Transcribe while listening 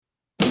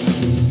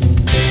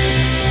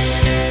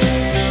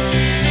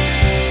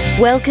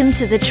Welcome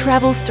to the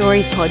Travel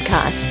Stories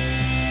Podcast,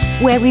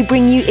 where we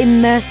bring you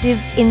immersive,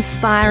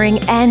 inspiring,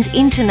 and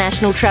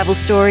international travel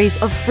stories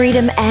of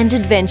freedom and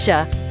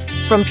adventure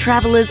from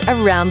travelers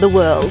around the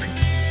world.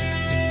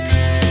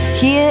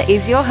 Here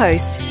is your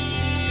host,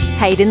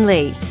 Hayden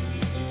Lee.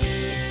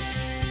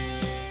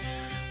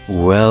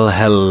 Well,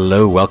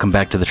 hello. Welcome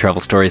back to the Travel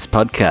Stories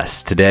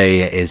Podcast.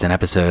 Today is an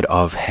episode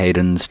of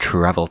Hayden's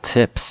Travel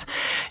Tips.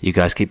 You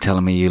guys keep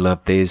telling me you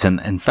love these, and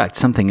in fact,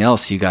 something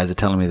else you guys are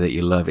telling me that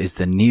you love is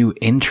the new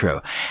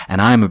intro,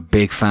 and I'm a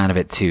big fan of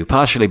it too,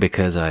 partially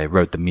because I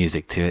wrote the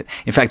music to it.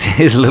 In fact,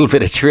 here's a little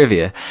bit of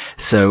trivia.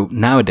 So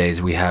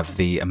nowadays we have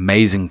the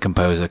amazing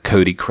composer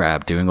Cody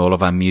Crabb doing all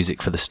of our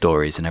music for the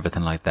stories and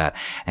everything like that,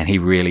 and he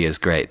really is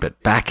great.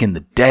 But back in the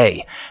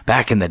day,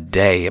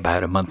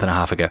 about a month and a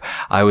half ago,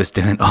 I was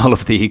doing all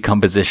of the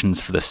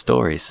compositions for the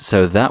stories.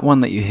 So that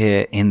one that you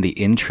hear in the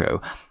intro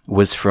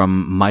was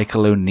from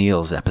Michael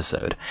O'Neill's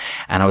episode.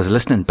 And I was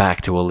listening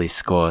back to all these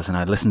scores, and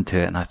I listened to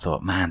it and I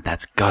thought, man,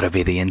 that's gotta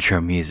be the intro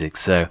music.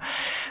 So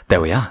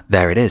there we are.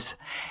 There it is.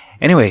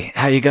 Anyway,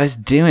 how you guys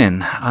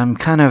doing? I'm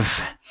kind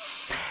of...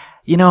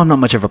 I'm not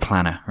much of a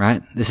planner,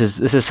 right? This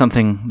is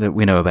something that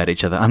we know about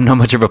each other. I'm not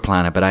much of a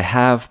planner, but I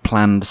have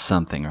planned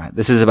something, right?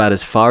 This is about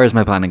as far as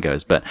my planning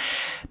goes, but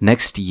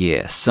next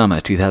year,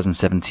 summer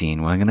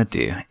 2017, what I'm going to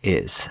do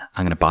is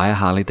I'm going to buy a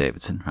Harley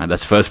Davidson, right?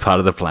 That's the first part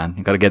of the plan.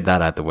 You've got to get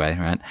that out the way,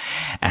 right?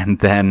 And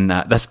then,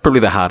 that's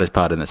probably the hardest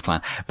part in this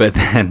plan. But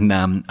then,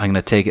 I'm going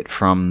to take it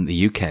from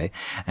the UK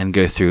and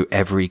go through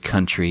every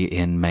country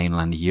in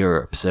mainland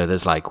Europe. So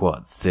there's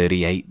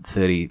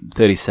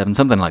 37,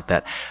 something like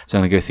that. So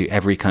I'm going to go through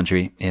every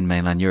country in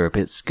mainland Europe.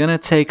 It's gonna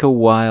take a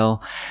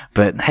while,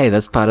 but hey,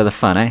 that's part of the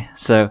fun, eh?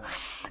 So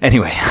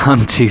anyway,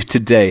 on to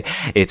today.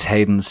 It's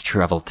Hayden's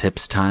Travel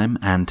Tips time,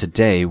 and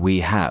today we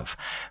have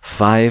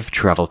 5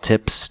 travel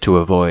tips to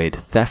avoid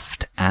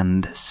theft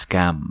and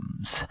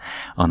scams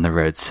on the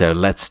road. So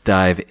let's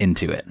dive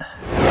into it.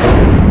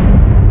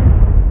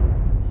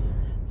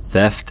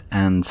 Theft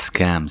and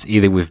scams.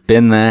 Either we've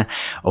been there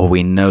or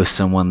we know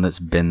someone that's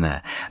been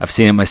there. I've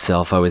seen it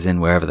myself. I was in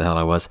wherever the hell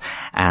I was,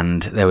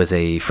 and there was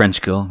a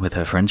French girl with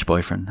her French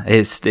boyfriend.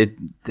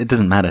 It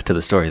doesn't matter to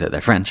the story that they're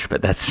French,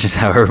 but that's just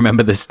how I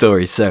remember the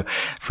story. So,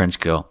 French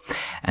girl.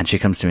 And she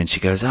comes to me and she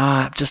goes,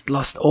 I've just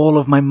lost all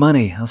of my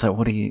money. I was like,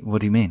 what do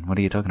you mean? What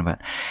are you talking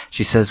about?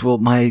 She says, well,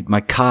 my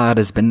card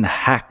has been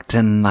hacked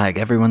and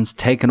everyone's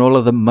taken all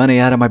of the money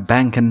out of my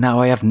bank and now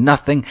I have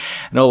nothing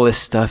and all this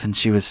stuff. And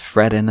she was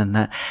fretting and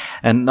that.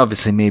 And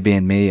obviously me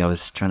being me, I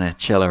was trying to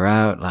chill her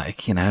out.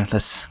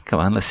 Let's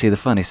see the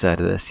funny side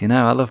of this.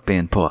 I love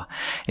being poor.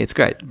 It's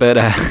great. But,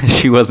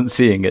 she wasn't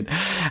seeing it.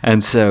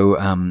 And so,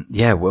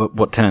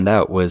 what turned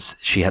out was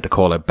she had to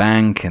call her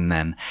bank and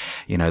then,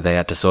 they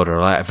had to sort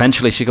her out.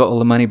 Eventually she got all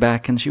the money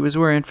back and she was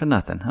worrying for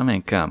nothing. I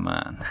mean, come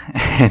on.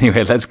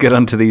 Anyway, let's get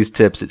on to these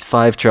tips. It's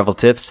 5 travel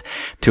tips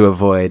to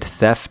avoid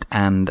theft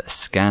and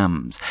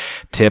scams.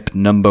 Tip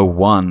number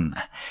 1,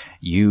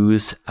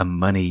 use a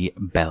money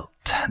belt.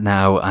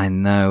 Now, I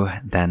know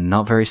they're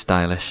not very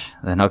stylish.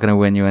 They're not going to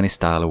win you any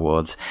style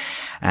awards.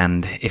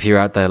 And if you're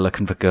out there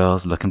looking for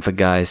girls, looking for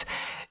guys,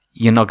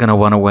 you're not going to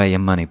want to wear your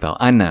money belt.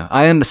 I know.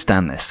 I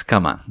understand this.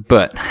 Come on.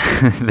 But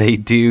they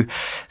do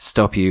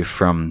stop you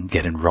from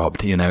getting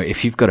robbed.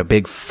 If you've got a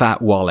big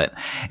fat wallet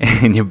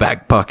in your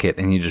back pocket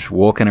and you're just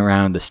walking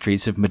around the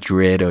streets of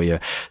Madrid or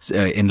you're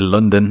in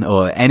London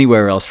or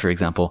anywhere else, for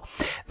example,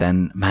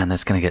 then man,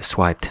 that's going to get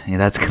swiped.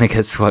 That's going to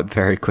get swiped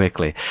very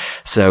quickly.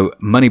 So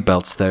money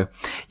belts though,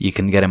 you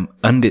can get them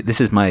under,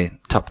 this is my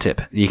top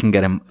tip. You can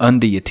get them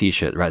under your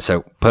t-shirt, right?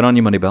 So put on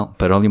your money belt,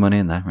 put all your money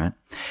in there, right?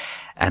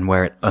 And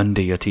wear it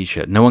under your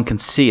t-shirt. No one can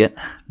see it.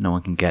 No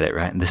one can get it,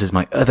 right? And this is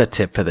my other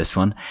tip for this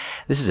one.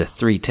 This is a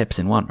 3 tips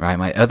in one, right?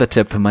 My other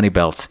tip for money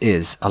belts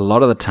is a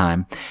lot of the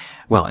time,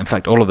 well, in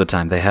fact, all of the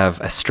time, they have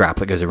a strap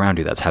that goes around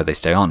you. That's how they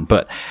stay on.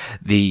 But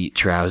the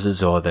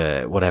trousers or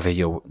the whatever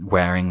you're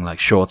wearing, like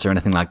shorts or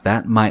anything like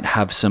that, might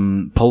have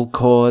some pull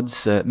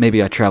cords.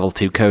 Maybe I travel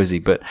too cozy,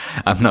 but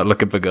I'm not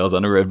looking for girls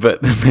on the road.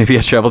 But maybe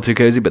I travel too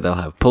cozy, but they'll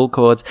have pull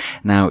cords.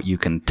 Now, you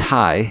can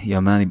tie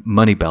your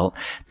money belt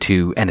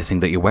to anything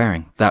that you're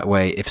wearing. That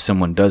way, if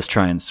someone does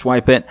try and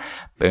swipe it,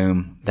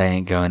 boom, they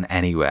ain't going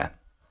anywhere.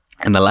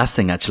 And the last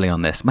thing actually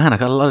on this, man, I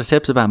got a lot of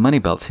tips about money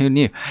belts. Who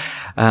knew?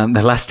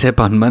 The last tip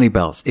on money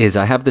belts is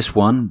I have this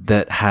one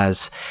that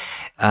has,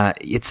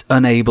 it's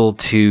unable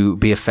to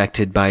be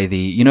affected by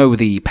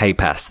the pay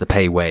pass, the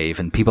pay wave,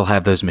 and people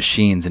have those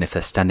machines, and if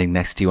they're standing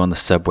next to you on the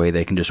subway,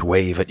 they can just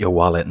wave at your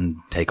wallet and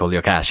take all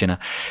your cash,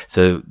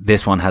 So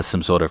this one has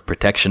some sort of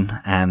protection,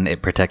 and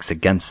it protects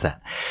against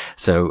that.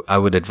 So I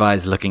would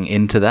advise looking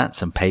into that,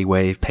 some pay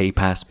wave, pay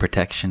pass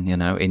protection,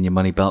 in your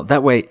money belt.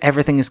 That way,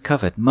 everything is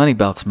covered. Money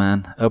belts,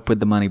 man. Up with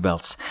the money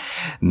belts.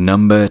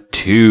 Number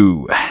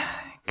 2,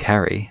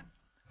 carry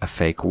a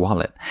fake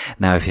wallet.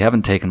 Now, if you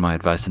haven't taken my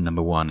advice in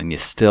number 1 and you're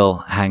still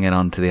hanging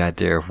on to the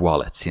idea of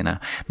wallets,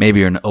 maybe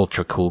you're an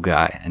ultra cool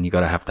guy and you got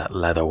to have that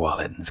leather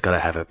wallet and it's got to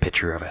have a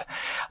picture of a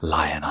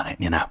lion on it,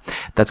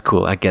 That's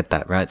cool. I get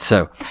that, right?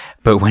 So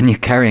But when you're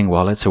carrying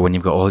wallets, or when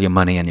you've got all your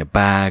money in your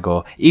bag,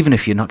 or even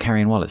if you're not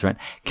carrying wallets, right?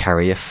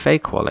 Carry a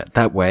fake wallet.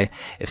 That way,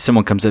 if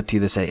someone comes up to you,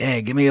 they say,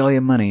 hey, give me all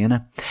your money, you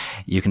know?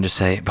 You can just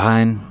say,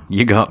 fine,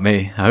 you got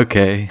me.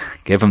 Okay.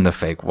 Give them the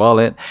fake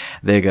wallet.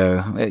 They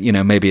go, you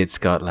know, maybe it's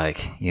got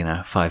like, you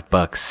know,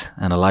 $5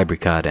 and a library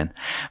card in.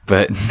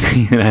 But,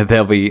 you know,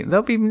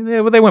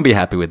 they won't be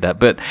happy with that,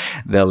 but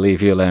they'll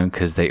leave you alone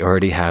because they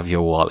already have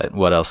your wallet.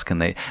 What else can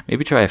they?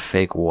 Maybe try a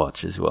fake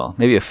watch as well.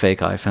 Maybe a fake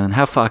iPhone.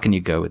 How far can you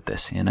go with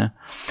this, you know?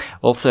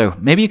 Also,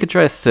 maybe you could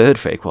try a third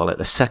fake wallet,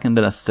 a second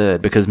and a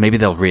third, because maybe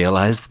they'll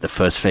realize that the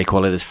first fake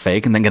wallet is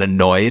fake and then get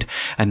annoyed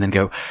and then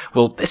go,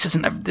 well, this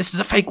is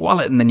a fake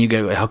wallet. And then you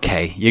go,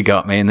 okay, you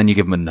got me. And then you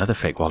give them another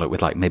fake wallet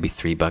with like maybe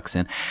 $3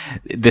 in.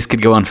 This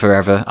could go on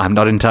forever. I'm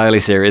not entirely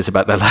serious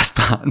about the last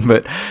part,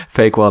 but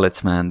fake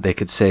wallets, man, they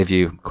could save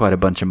you quite a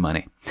bunch of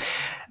money.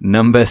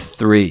 Number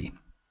 3,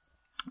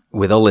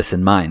 with all this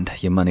in mind,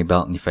 your money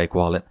belt and your fake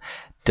wallet,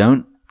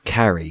 don't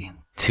carry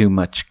too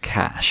much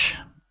cash.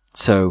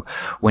 So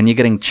when you're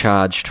getting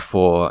charged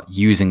for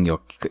using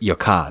your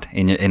card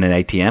in an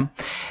ATM,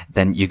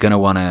 then you're going to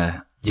want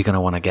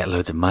to get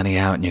loads of money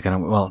out,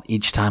 and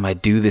each time I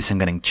do this, I'm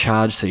getting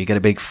charged. So you get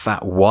a big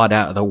fat wad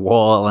out of the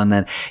wall, and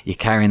then you're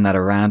carrying that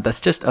around. That's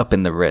just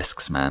upping the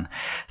risks, man.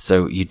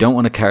 So you don't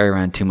want to carry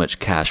around too much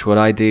cash. What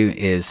I do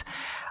is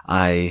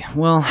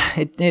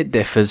it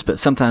differs, but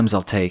sometimes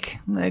I'll take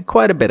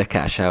quite a bit of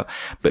cash out,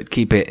 but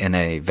keep it in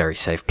a very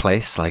safe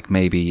place, like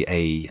maybe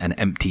an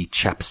empty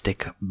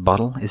chapstick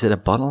bottle. Is it a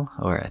bottle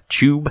or a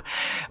tube?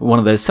 One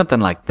of those, something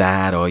like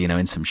that, or, you know,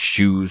 in some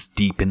shoes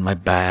deep in my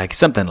bag,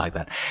 something like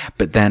that.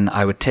 But then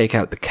I would take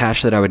out the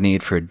cash that I would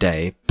need for a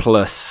day,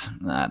 plus,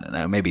 I don't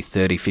know, maybe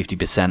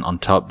 30-50% on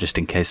top, just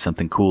in case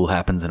something cool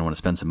happens and I want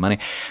to spend some money.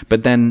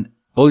 But then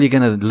all you're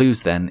going to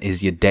lose then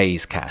is your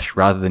day's cash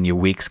rather than your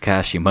week's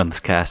cash, your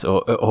month's cash,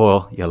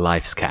 or your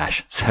life's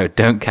cash. So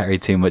don't carry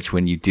too much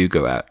when you do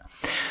go out.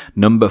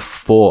 Number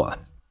 4,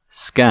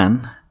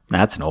 scan.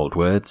 That's an old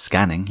word,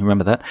 scanning. You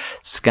remember that?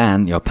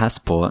 Scan your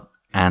passport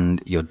and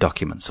your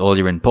documents. All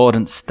your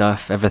important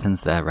stuff,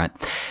 everything's there, right?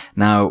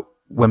 Now,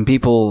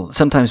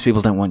 sometimes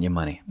people don't want your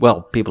money.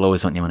 Well, people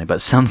always want your money, but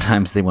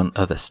sometimes they want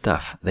other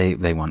stuff.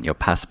 They want your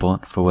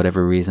passport for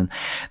whatever reason.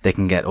 They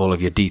can get all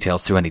of your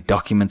details through any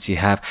documents you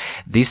have.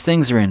 These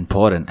things are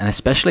important, and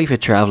especially if you're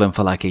traveling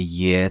for like a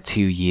year,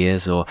 2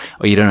 years, or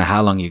you don't know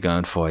how long you're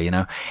going for, you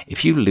know.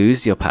 If you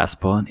lose your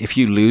passport, if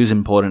you lose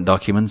important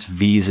documents,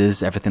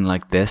 visas, everything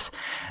like this,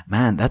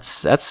 man,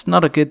 that's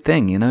not a good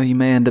thing, you know. You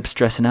may end up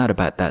stressing out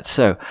about that.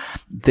 So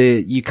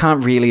you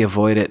can't really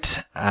avoid it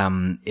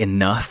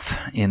enough,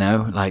 you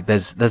know. Like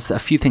there's a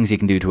few things you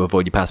can do to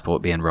avoid your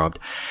passport being robbed.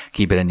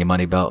 Keep it in your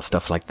money belt,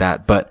 stuff like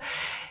that. But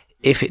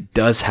if it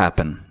does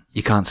happen,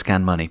 you can't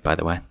scan money, by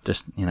the way.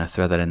 Just, you know,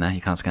 throw that in there. You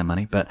can't scan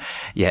money. But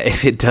yeah,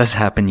 if it does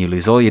happen, you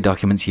lose all your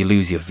documents, you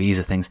lose your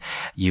visa things.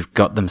 You've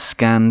got them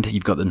scanned,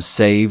 you've got them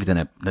saved in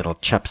a little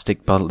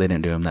chapstick bottle. They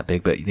didn't do them that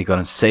big, but you've got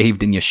them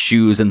saved in your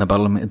shoes in the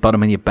bottom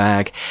of your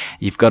bag.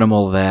 You've got them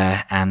all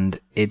there, and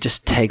it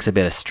just takes a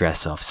bit of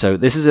stress off. So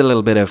this is a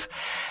little bit of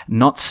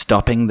not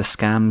stopping the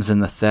scams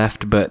and the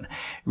theft, but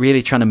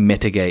really trying to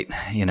mitigate,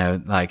 you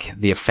know, like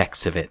the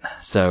effects of it.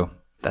 So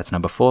that's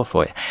number 4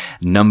 for you.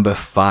 Number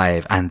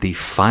 5, and the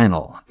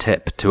final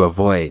tip to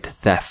avoid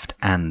theft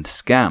and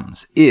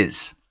scams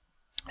is,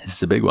 this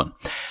is a big one,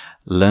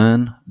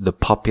 learn the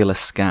popular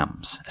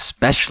scams,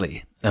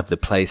 especially of the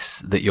place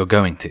that you're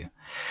going to.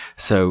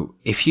 So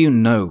if you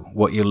know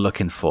what you're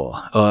looking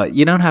for,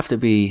 you don't have to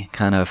be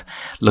kind of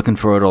looking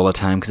for it all the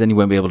time, because then you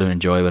won't be able to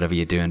enjoy whatever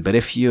you're doing. But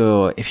if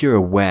you're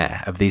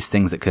aware of these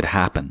things that could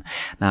happen,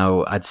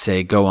 now I'd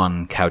say go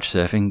on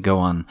Couchsurfing, go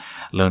on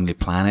Lonely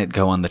Planet,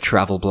 go on the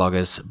travel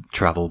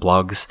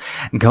blogs,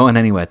 go on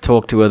anywhere,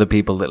 talk to other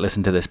people that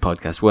listen to this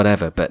podcast,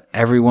 whatever. But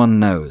everyone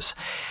knows,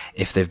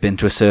 if they've been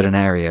to a certain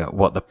area,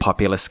 what the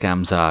popular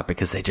scams are,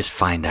 because they just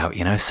find out,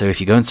 you know. So if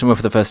you're going somewhere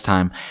for the first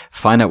time,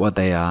 find out what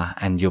they are,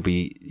 and it'll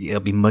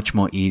be much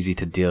more easy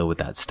to deal with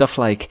that. Stuff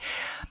like,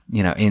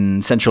 you know,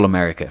 in Central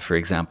America, for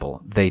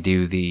example, they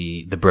do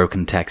the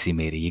broken taxi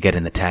meter. You get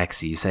in the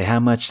taxi, you say how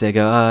much, they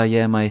go, oh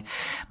yeah, my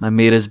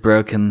meter's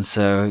broken,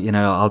 so, you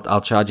know,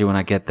 I'll charge you when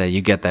I get there.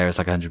 You get there, it's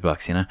like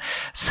 $100, you know.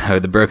 So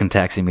the broken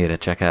taxi meter,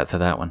 check out for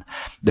that one.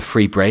 The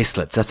free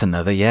bracelets, that's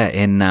another, yeah,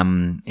 in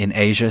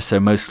Asia, so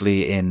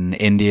mostly in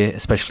India,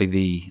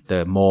 especially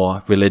the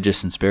more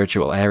religious and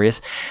spiritual areas,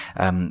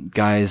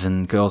 guys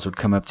and girls would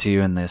come up to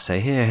you and they'll say,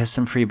 here's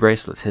some free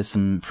bracelets, here's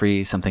some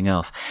free something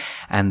else.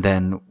 And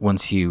then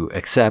once you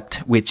accept,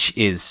 which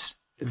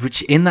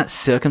in that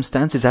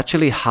circumstance is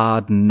actually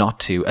hard not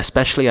to,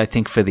 especially I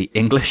think for the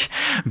English,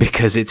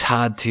 because it's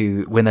hard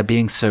to, when they're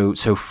being so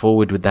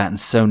forward with that and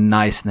so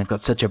nice and they've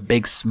got such a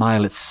big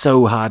smile, it's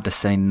so hard to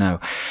say no.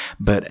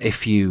 But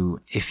if you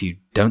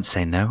don't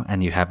say no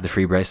and you have the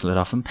free bracelet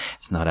off them,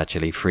 it's not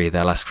actually free.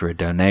 They'll ask for a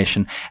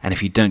donation. And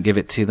if you don't give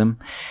it to them,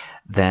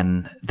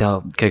 then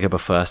they'll kick up a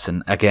fuss.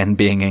 And again,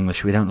 being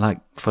English, we don't like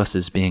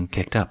fusses being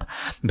kicked up.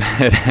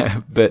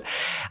 But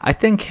I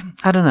think,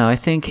 I don't know, I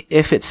think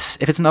if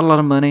it's not a lot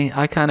of money,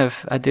 I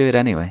do it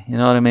anyway. You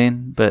know what I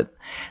mean? But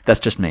that's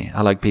just me.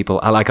 I like people.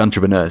 I like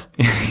entrepreneurs,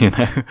 you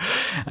know?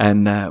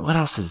 And, what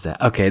else is there?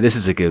 Okay. This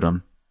is a good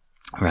one.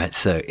 Right.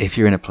 So if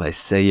you're in a place,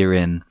 say you're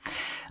in,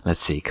 let's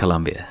see,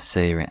 Colombia,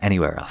 say you're in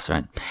anywhere else,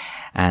 right?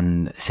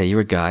 And say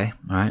you're a guy,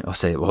 right? Or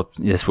say, well,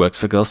 this works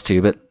for girls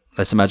too, but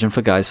let's imagine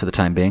for guys for the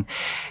time being.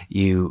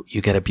 You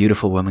get a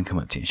beautiful woman come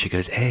up to you. She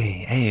goes,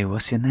 hey,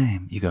 what's your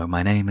name? You go,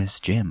 my name is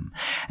Jim.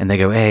 And they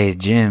go, hey,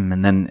 Jim.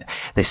 And then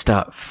they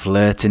start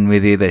flirting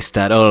with you. They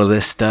start all of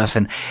this stuff.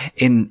 And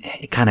in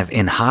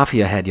half of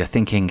your head, you're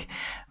thinking,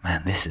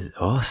 man, this is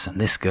awesome.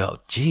 This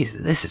girl,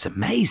 Jesus, this is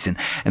amazing.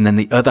 And then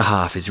the other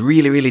half is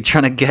really, really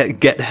trying to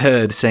get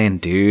heard saying,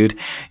 dude,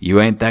 you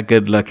ain't that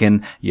good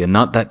looking. You're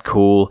not that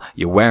cool.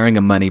 You're wearing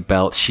a money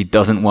belt. She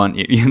doesn't want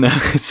you, you know?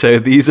 So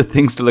these are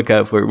things to look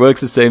out for. It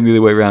works the same the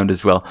other way around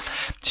as well.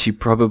 I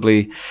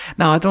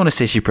don't want to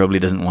say she probably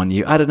doesn't want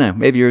you. I don't know.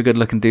 Maybe you're a good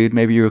looking dude.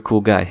 Maybe you're a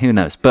cool guy. Who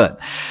knows? But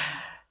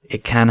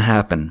it can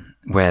happen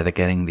where they're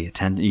getting the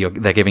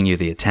attention, they're giving you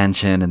the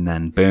attention, and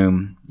then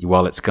boom, your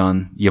wallet's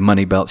gone, your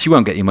money belt. She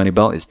won't get your money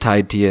belt. It's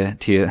tied to your,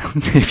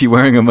 if you're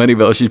wearing a money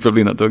belt, she's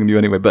probably not talking to you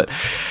anyway, but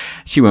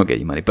she won't get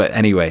your money. But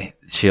anyway,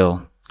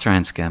 she'll try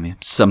and scam you.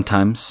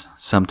 Sometimes.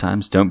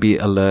 Don't be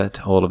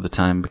alert all of the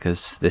time,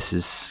 because this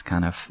is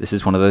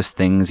one of those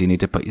things you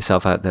need to put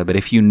yourself out there. But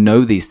if you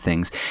know these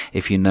things,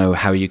 if you know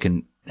how you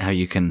can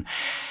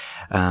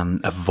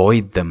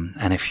avoid them,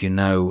 and if you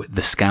know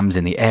the scams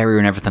in the area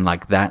and everything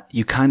like that,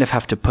 you kind of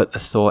have to put the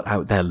thought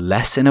out there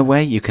less in a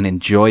way. You can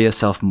enjoy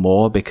yourself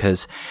more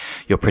because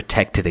you're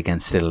protected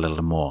against it a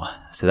little more.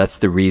 So that's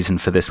the reason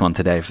for this one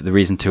today, for the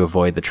reason to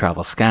avoid the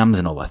travel scams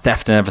and all the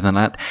theft and everything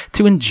like that,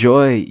 to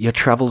enjoy your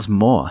travels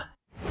more.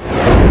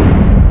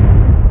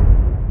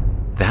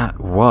 That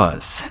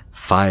was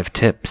 5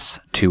 tips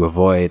to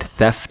avoid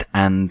theft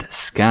and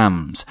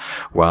scams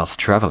whilst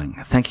traveling.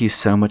 Thank you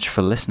so much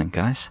for listening,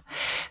 guys.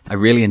 I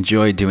really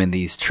enjoy doing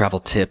these travel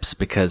tips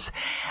because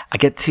I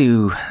get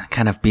to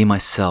kind of be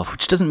myself,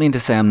 which doesn't mean to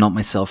say I'm not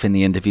myself in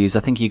the interviews.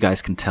 I think you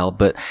guys can tell,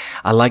 but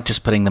I like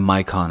just putting the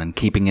mic on and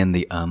keeping in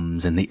the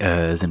ums and the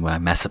ers, and when I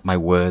mess up my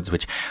words,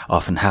 which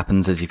often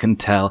happens, as you can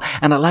tell.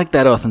 And I like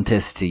that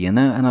authenticity, you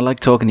know, and I like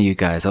talking to you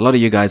guys. A lot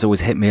of you guys always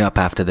hit me up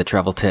after the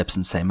travel tips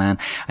and say, man,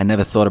 I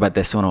never thought about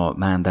this one, or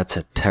man, that's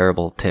a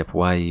terrible tip.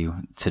 Why are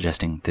you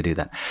suggesting to do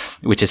that?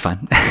 Which is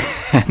fine.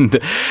 And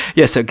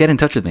yeah, so get in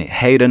touch with me.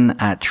 Hayden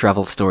at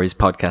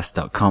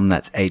travelstoriespodcast.com.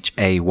 That's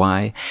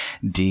HAYDEN.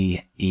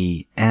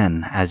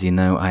 As you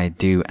know, I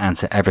do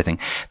answer everything.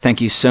 Thank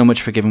you so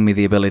much for giving me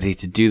the ability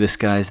to do this,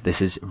 guys.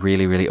 This is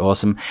really, really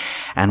awesome.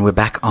 And we're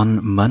back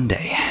on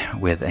Monday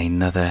with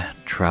another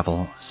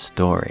travel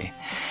story.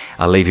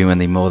 I'll leave you in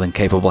the more than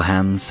capable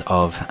hands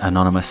of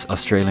anonymous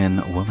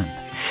Australian woman.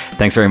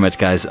 Thanks very much,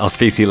 guys. I'll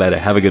speak to you later.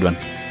 Have a good one.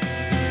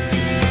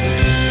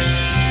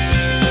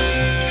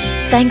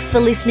 Thanks for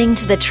listening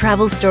to the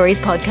Travel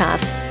Stories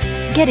podcast.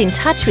 Get in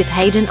touch with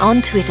Hayden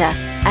on Twitter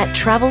at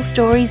Travel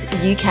Stories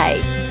UK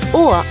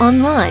or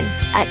online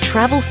at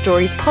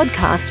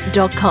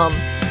travelstoriespodcast.com,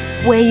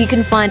 where you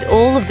can find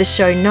all of the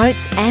show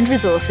notes and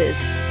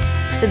resources.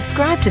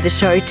 Subscribe to the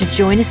show to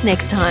join us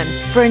next time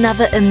for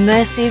another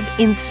immersive,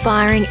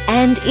 inspiring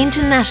and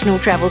international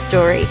travel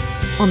story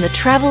on the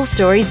Travel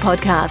Stories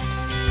podcast.